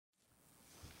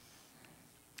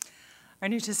Our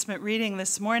New Testament reading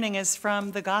this morning is from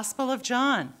the Gospel of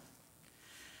John.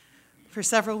 For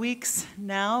several weeks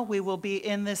now, we will be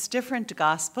in this different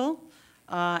gospel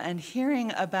and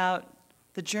hearing about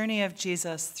the journey of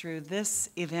Jesus through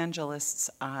this evangelist's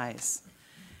eyes.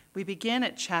 We begin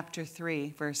at chapter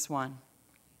 3, verse 1.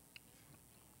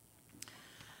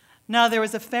 Now there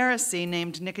was a Pharisee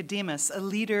named Nicodemus, a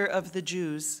leader of the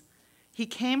Jews. He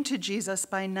came to Jesus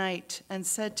by night and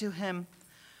said to him,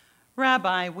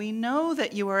 "Rabbi, we know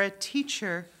that you are a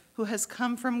teacher who has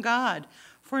come from God,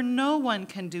 for no one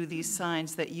can do these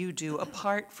signs that you do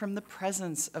apart from the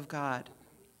presence of God."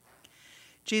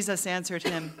 Jesus answered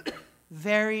him,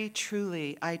 "Very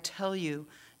truly, I tell you,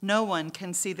 no one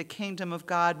can see the kingdom of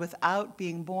God without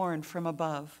being born from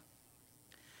above."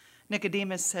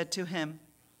 Nicodemus said to him,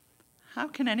 "How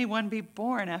can anyone be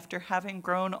born after having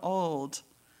grown old?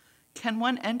 Can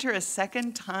one enter a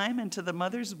second time into the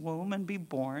mother's womb and be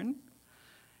born?"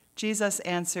 Jesus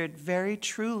answered, "Very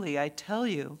truly, I tell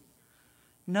you,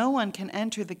 no one can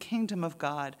enter the kingdom of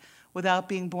God without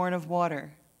being born of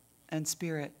water and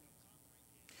spirit.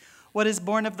 What is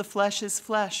born of the flesh is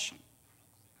flesh,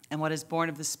 and what is born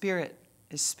of the spirit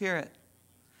is spirit.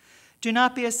 Do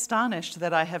not be astonished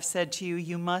that I have said to you,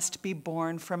 you must be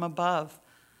born from above.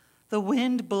 The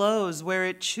wind blows where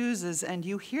it chooses, and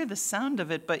you hear the sound of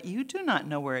it, but you do not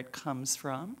know where it comes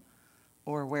from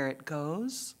or where it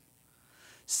goes.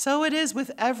 So it is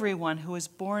with everyone who is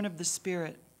born of the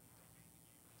Spirit."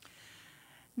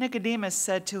 Nicodemus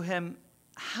said to him,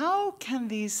 "How can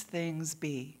these things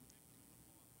be?"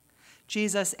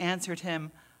 Jesus answered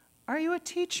him, "Are you a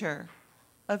teacher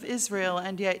of Israel,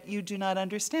 and yet you do not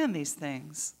understand these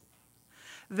things?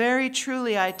 Very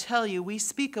truly, I tell you, we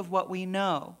speak of what we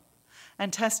know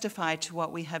and testify to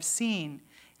what we have seen,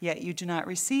 yet you do not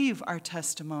receive our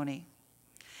testimony.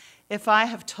 If I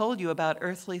have told you about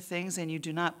earthly things and you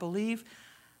do not believe,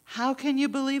 how can you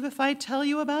believe if I tell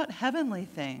you about heavenly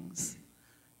things?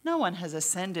 No one has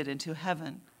ascended into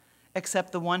heaven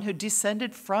except the one who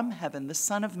descended from heaven, the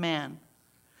Son of Man.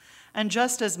 And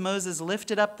just as Moses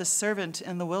lifted up the serpent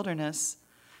in the wilderness,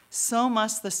 so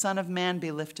must the Son of Man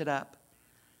be lifted up,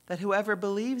 that whoever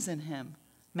believes in him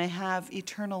may have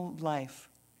eternal life.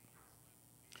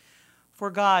 For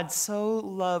God so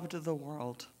loved the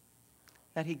world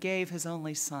that he gave his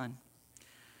only Son,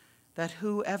 that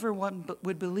whoever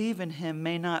would believe in him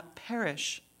may not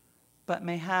perish, but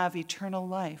may have eternal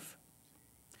life.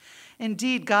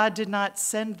 Indeed, God did not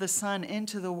send the Son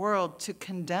into the world to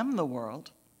condemn the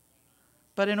world,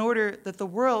 but in order that the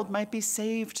world might be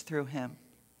saved through him.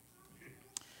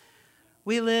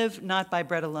 We live not by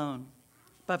bread alone,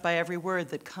 but by every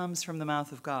word that comes from the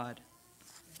mouth of God."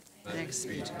 Thanks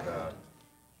be to God.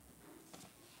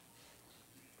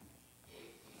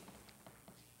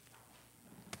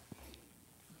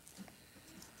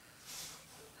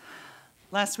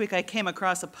 Last week I came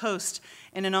across a post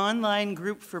in an online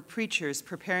group for preachers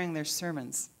preparing their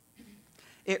sermons.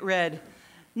 It read,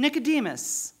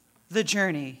 "Nicodemus, the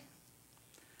journey.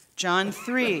 John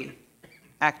 3,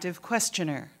 active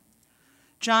questioner.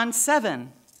 John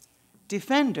 7,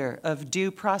 defender of due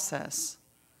process.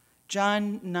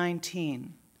 John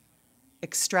 19,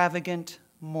 extravagant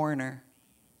mourner."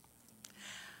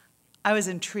 I was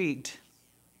intrigued,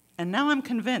 and now I'm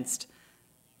convinced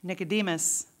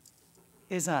Nicodemus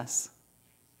is us.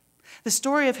 The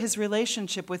story of his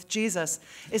relationship with Jesus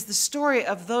is the story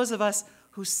of those of us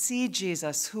who see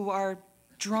Jesus, who are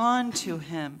drawn to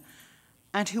him,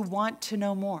 and who want to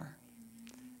know more.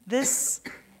 This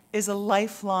is a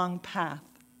lifelong path.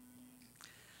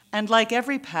 And like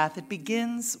every path, it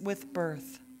begins with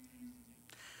birth.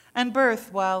 And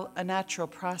birth, while a natural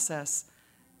process,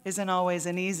 isn't always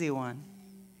an easy one.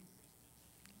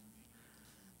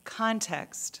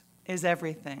 Context is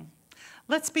everything.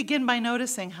 Let's begin by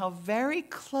noticing how very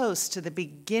close to the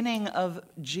beginning of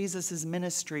Jesus'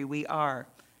 ministry we are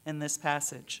in this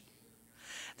passage.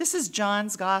 This is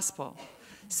John's gospel.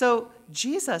 So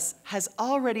Jesus has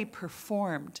already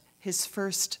performed his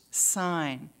first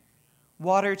sign,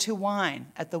 water to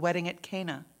wine at the wedding at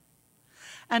Cana.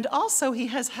 And also he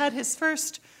has had his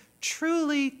first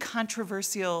truly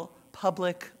controversial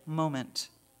public moment,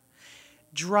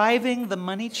 driving the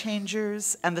money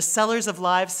changers and the sellers of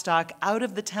livestock out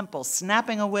of the temple,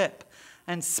 snapping a whip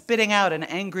and spitting out an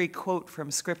angry quote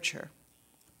from Scripture.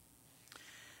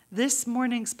 This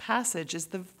morning's passage is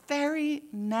the very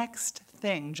next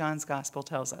thing John's gospel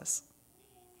tells us.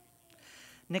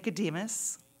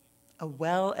 Nicodemus, a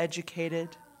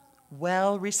well-educated,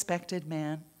 well-respected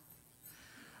man,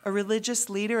 a religious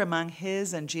leader among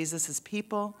his and Jesus'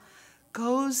 people,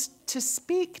 goes to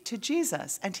speak to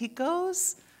Jesus, and he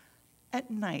goes at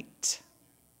night.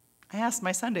 I asked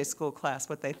my Sunday school class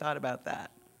what they thought about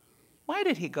that. Why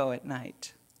did he go at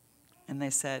night? And they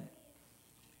said,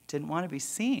 didn't want to be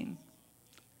seen.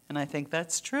 And I think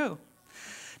that's true.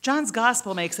 John's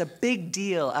gospel makes a big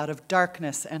deal out of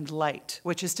darkness and light,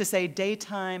 which is to say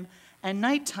daytime and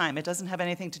nighttime. It doesn't have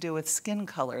anything to do with skin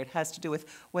color. It has to do with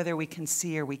whether we can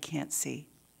see or we can't see.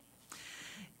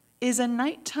 Is a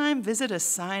nighttime visit a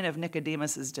sign of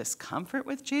Nicodemus's discomfort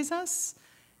with Jesus?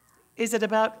 Is it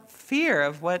about fear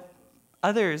of what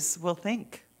others will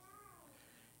think?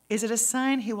 Is it a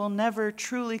sign he will never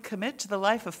truly commit to the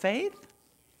life of faith?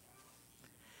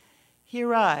 He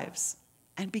arrives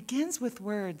and begins with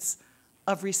words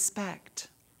of respect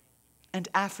and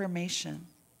affirmation.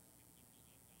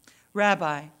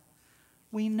 Rabbi,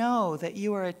 we know that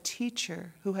you are a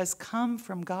teacher who has come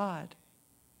from God.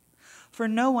 For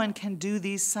no one can do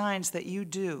these signs that you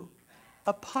do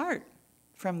apart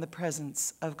from the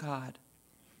presence of God.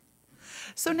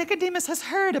 So Nicodemus has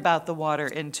heard about the water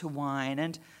into wine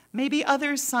and maybe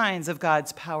other signs of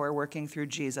God's power working through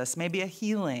Jesus, maybe a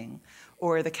healing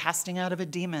or the casting out of a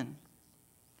demon.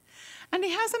 And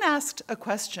he hasn't asked a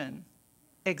question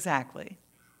exactly.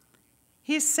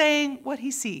 He's saying what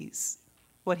he sees,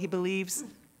 what he believes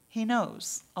he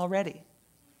knows already.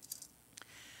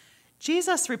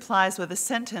 Jesus replies with a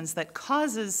sentence that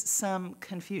causes some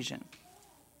confusion.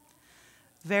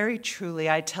 Very truly,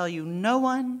 I tell you, no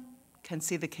one can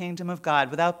see the kingdom of God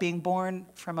without being born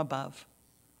from above,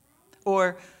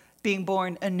 or being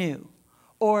born anew,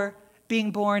 or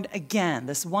being born again.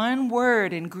 This one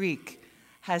word in Greek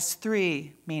has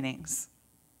three meanings.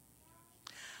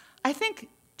 I think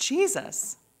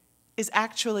Jesus is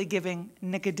actually giving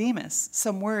Nicodemus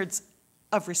some words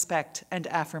of respect and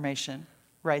affirmation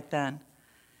right then.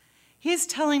 He's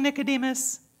telling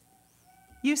Nicodemus,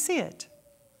 you see it.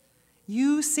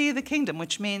 You see the kingdom,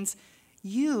 which means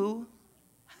you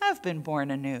have been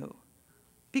born anew,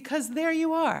 because there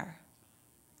you are,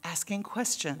 asking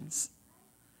questions.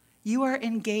 You are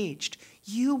engaged.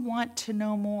 You want to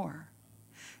know more.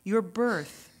 Your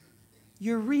birth,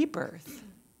 your rebirth,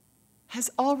 has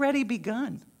already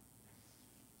begun.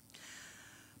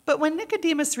 But when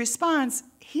Nicodemus responds,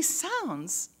 he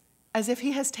sounds as if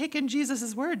he has taken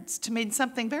Jesus' words to mean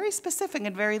something very specific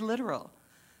and very literal.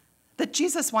 That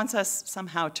Jesus wants us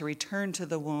somehow to return to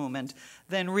the womb and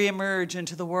then reemerge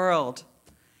into the world.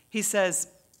 He says,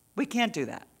 we can't do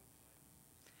that.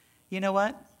 You know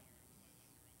what?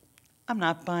 I'm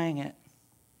not buying it.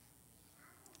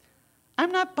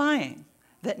 I'm not buying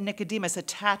that Nicodemus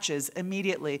attaches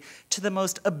immediately to the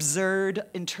most absurd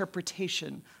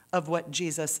interpretation of what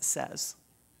Jesus says.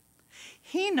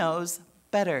 He knows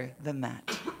better than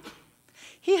that.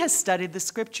 He has studied the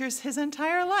scriptures his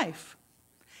entire life.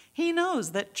 He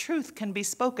knows that truth can be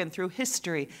spoken through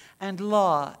history and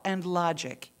law and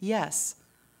logic, yes,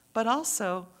 but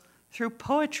also through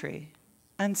poetry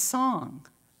and song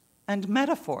and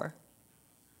metaphor.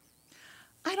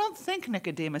 I don't think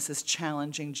Nicodemus is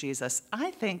challenging Jesus.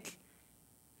 I think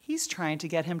he's trying to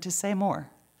get him to say more.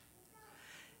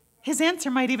 His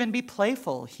answer might even be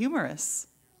playful, humorous.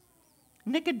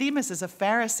 Nicodemus is a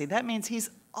Pharisee. That means he's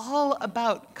all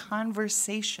about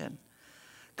conversation.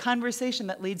 Conversation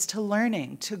that leads to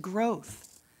learning, to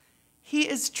growth. He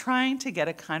is trying to get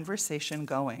a conversation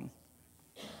going.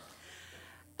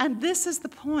 And this is the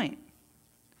point.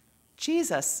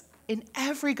 Jesus, in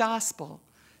every gospel,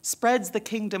 spreads the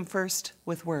kingdom first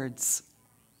with words.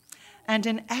 And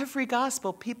in every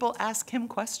gospel, people ask him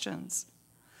questions.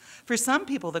 For some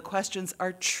people, the questions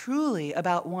are truly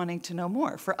about wanting to know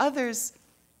more. For others,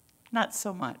 not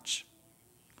so much.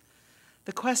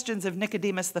 The questions of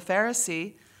Nicodemus the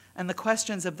Pharisee and the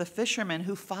questions of the fishermen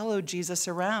who followed Jesus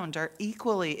around are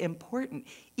equally important,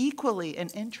 equally an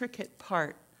intricate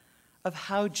part of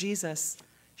how Jesus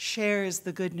shares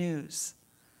the good news.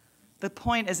 The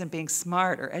point isn't being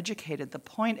smart or educated. The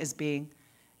point is being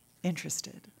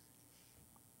interested.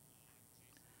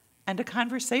 And a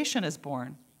conversation is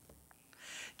born.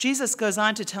 Jesus goes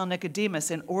on to tell Nicodemus,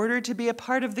 in order to be a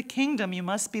part of the kingdom, you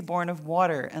must be born of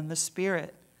water and the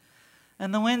Spirit.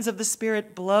 And the winds of the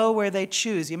Spirit blow where they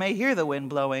choose. You may hear the wind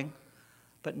blowing,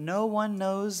 but no one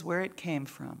knows where it came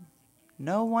from.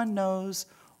 No one knows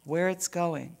where it's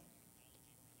going.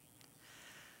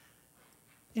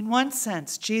 In one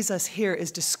sense, Jesus here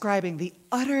is describing the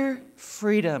utter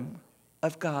freedom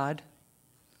of God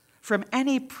from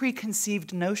any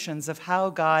preconceived notions of how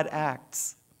God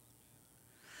acts.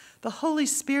 The Holy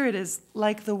Spirit is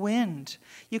like the wind.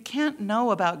 You can't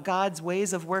know about God's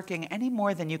ways of working any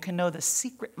more than you can know the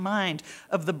secret mind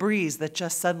of the breeze that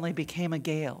just suddenly became a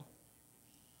gale.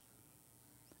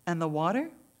 And the water?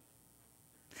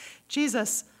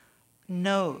 Jesus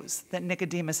knows that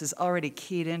Nicodemus is already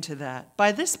keyed into that.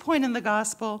 By this point in the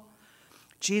gospel,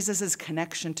 Jesus'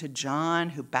 connection to John,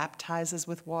 who baptizes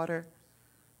with water,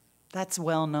 that's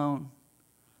well known.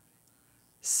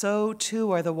 So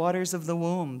too are the waters of the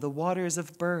womb, the waters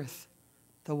of birth,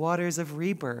 the waters of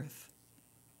rebirth.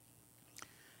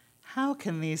 How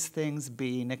can these things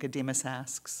be, Nicodemus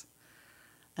asks.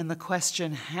 And the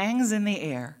question hangs in the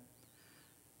air.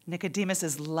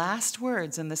 Nicodemus' last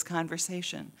words in this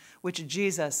conversation, which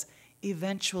Jesus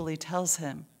eventually tells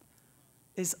him,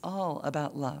 is all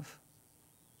about love.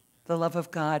 The love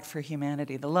of God for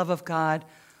humanity, the love of God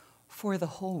for the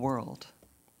whole world.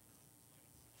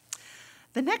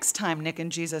 The next time Nick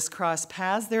and Jesus cross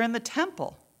paths, they're in the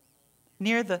temple,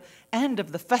 near the end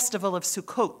of the festival of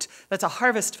Sukkot. That's a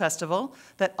harvest festival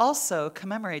that also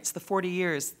commemorates the 40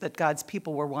 years that God's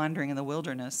people were wandering in the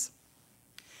wilderness.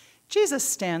 Jesus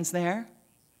stands there,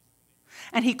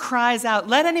 and he cries out,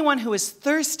 "Let anyone who is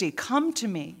thirsty come to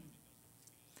me,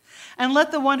 and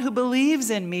let the one who believes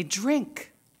in me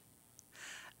drink.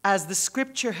 As the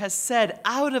scripture has said,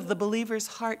 out of the believer's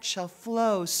heart shall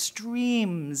flow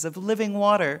streams of living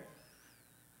water."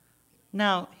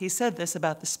 Now, he said this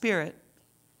about the Spirit,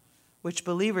 which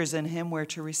believers in him were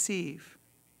to receive.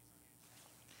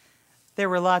 There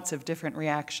were lots of different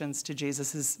reactions to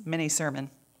Jesus' mini sermon.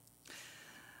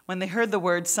 When they heard the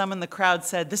word, some in the crowd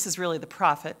said, "This is really the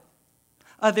prophet."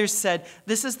 Others said,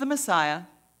 "This is the Messiah."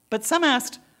 But some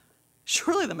asked,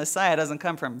 "Surely the Messiah doesn't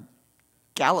come from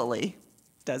Galilee,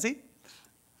 does he?"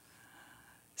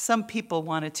 Some people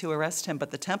wanted to arrest him,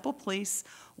 but the temple police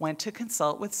went to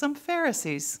consult with some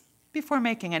Pharisees before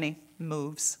making any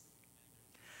moves.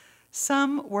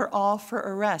 Some were all for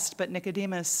arrest, but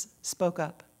Nicodemus spoke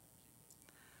up.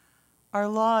 Our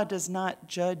law does not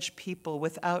judge people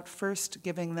without first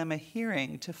giving them a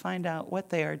hearing to find out what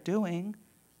they are doing,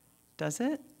 does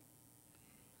it?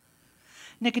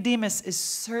 Nicodemus is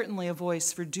certainly a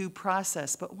voice for due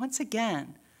process, but once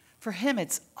again, for him,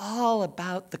 it's all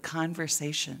about the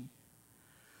conversation.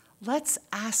 Let's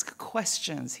ask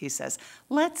questions, he says.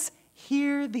 Let's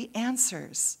hear the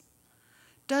answers.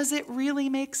 Does it really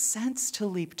make sense to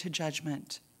leap to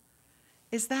judgment?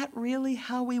 Is that really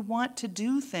how we want to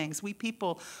do things, we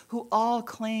people who all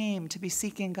claim to be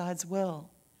seeking God's will?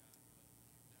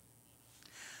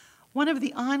 One of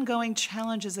the ongoing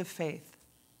challenges of faith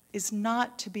is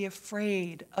not to be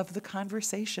afraid of the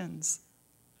conversations,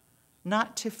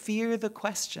 not to fear the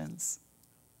questions.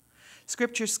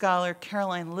 Scripture scholar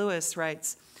Caroline Lewis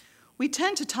writes, "We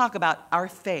tend to talk about our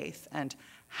faith and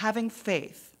having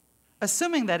faith,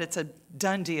 assuming that it's a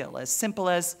done deal, as simple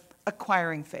as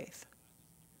acquiring faith.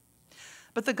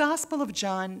 But the Gospel of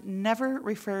John never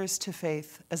refers to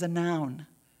faith as a noun.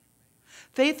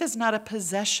 Faith is not a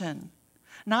possession,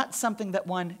 not something that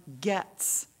one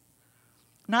gets,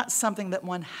 not something that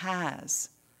one has.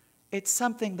 It's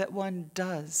something that one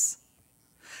does.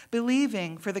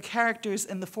 Believing for the characters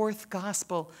in the fourth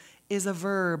gospel is a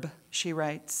verb," she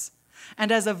writes. "And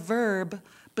as a verb,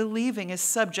 believing is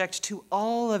subject to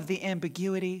all of the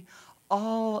ambiguity,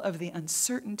 all of the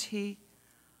uncertainty,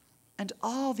 and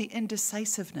all the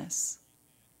indecisiveness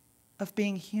of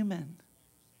being human.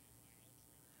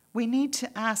 We need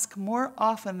to ask more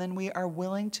often than we are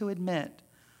willing to admit,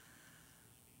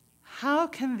 how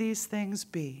can these things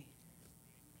be?"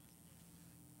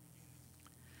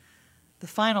 The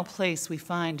final place we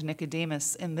find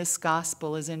Nicodemus in this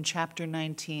gospel is in chapter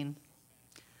 19,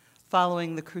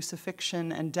 following the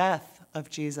crucifixion and death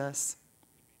of Jesus.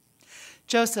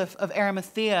 Joseph of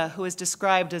Arimathea, who is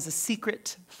described as a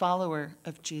secret follower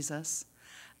of Jesus,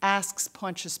 asks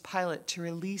Pontius Pilate to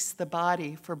release the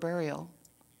body for burial.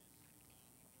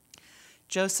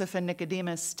 Joseph and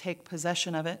Nicodemus take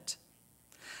possession of it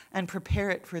and prepare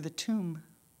it for the tomb.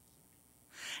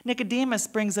 Nicodemus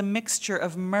brings a mixture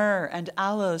of myrrh and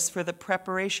aloes for the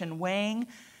preparation, weighing,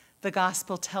 the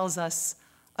gospel tells us,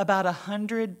 about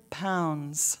 100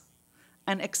 pounds,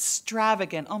 an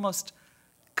extravagant, almost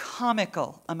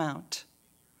comical amount.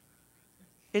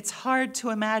 It's hard to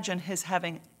imagine his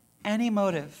having any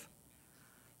motive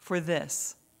for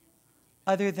this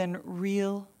other than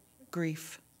real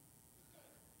grief,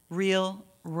 real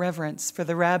reverence for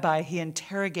the rabbi he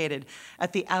interrogated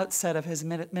at the outset of his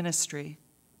ministry.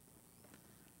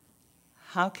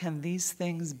 How can these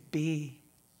things be?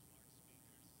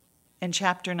 In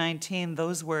chapter 19,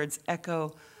 those words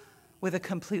echo with a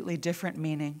completely different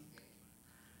meaning.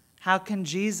 How can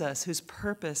Jesus, whose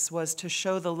purpose was to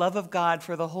show the love of God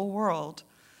for the whole world,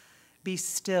 be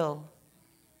still,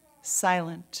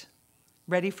 silent,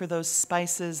 ready for those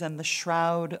spices and the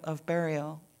shroud of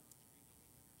burial?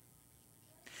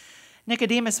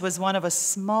 Nicodemus was one of a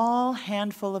small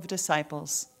handful of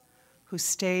disciples who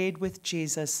stayed with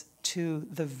Jesus to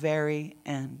the very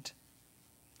end.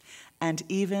 And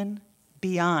even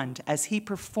beyond, as he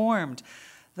performed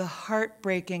the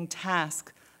heartbreaking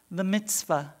task, the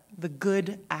mitzvah, the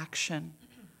good action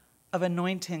of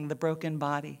anointing the broken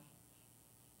body.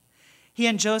 He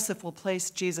and Joseph will place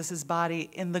Jesus' body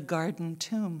in the garden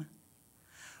tomb,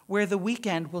 where the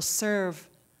weekend will serve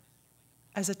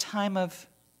as a time of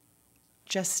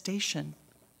gestation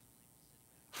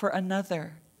for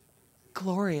another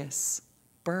glorious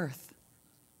birth,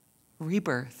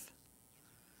 rebirth.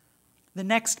 The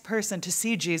next person to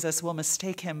see Jesus will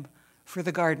mistake him for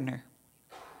the gardener.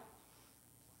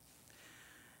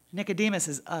 Nicodemus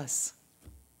is us.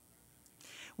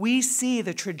 We see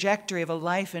the trajectory of a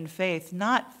life in faith,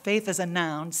 not faith as a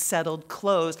noun, settled,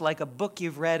 closed, like a book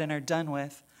you've read and are done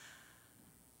with,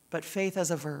 but faith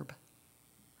as a verb.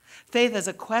 Faith as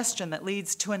a question that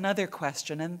leads to another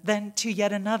question and then to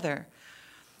yet another.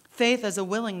 Faith as a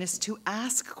willingness to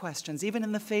ask questions, even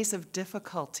in the face of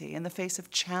difficulty, in the face of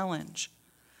challenge.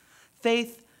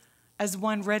 Faith as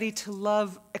one ready to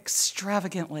love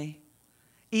extravagantly,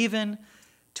 even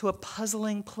to a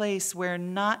puzzling place where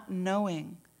not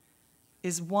knowing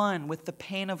is one with the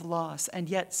pain of loss, and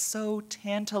yet so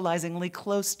tantalizingly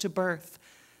close to birth,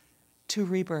 to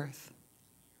rebirth.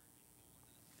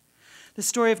 The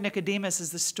story of Nicodemus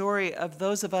is the story of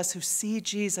those of us who see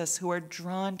Jesus, who are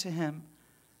drawn to him,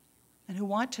 and who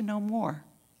want to know more.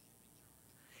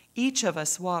 Each of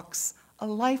us walks a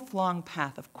lifelong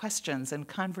path of questions and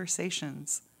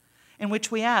conversations in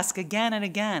which we ask again and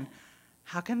again,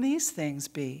 how can these things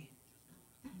be?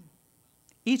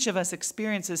 Each of us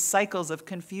experiences cycles of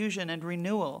confusion and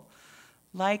renewal,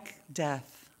 like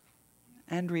death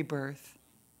and rebirth.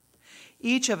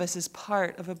 Each of us is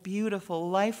part of a beautiful,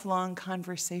 lifelong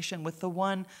conversation with the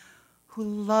one who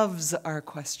loves our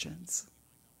questions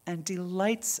and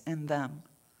delights in them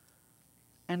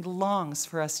and longs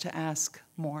for us to ask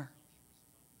more.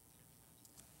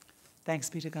 Thanks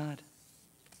be to God.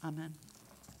 Amen.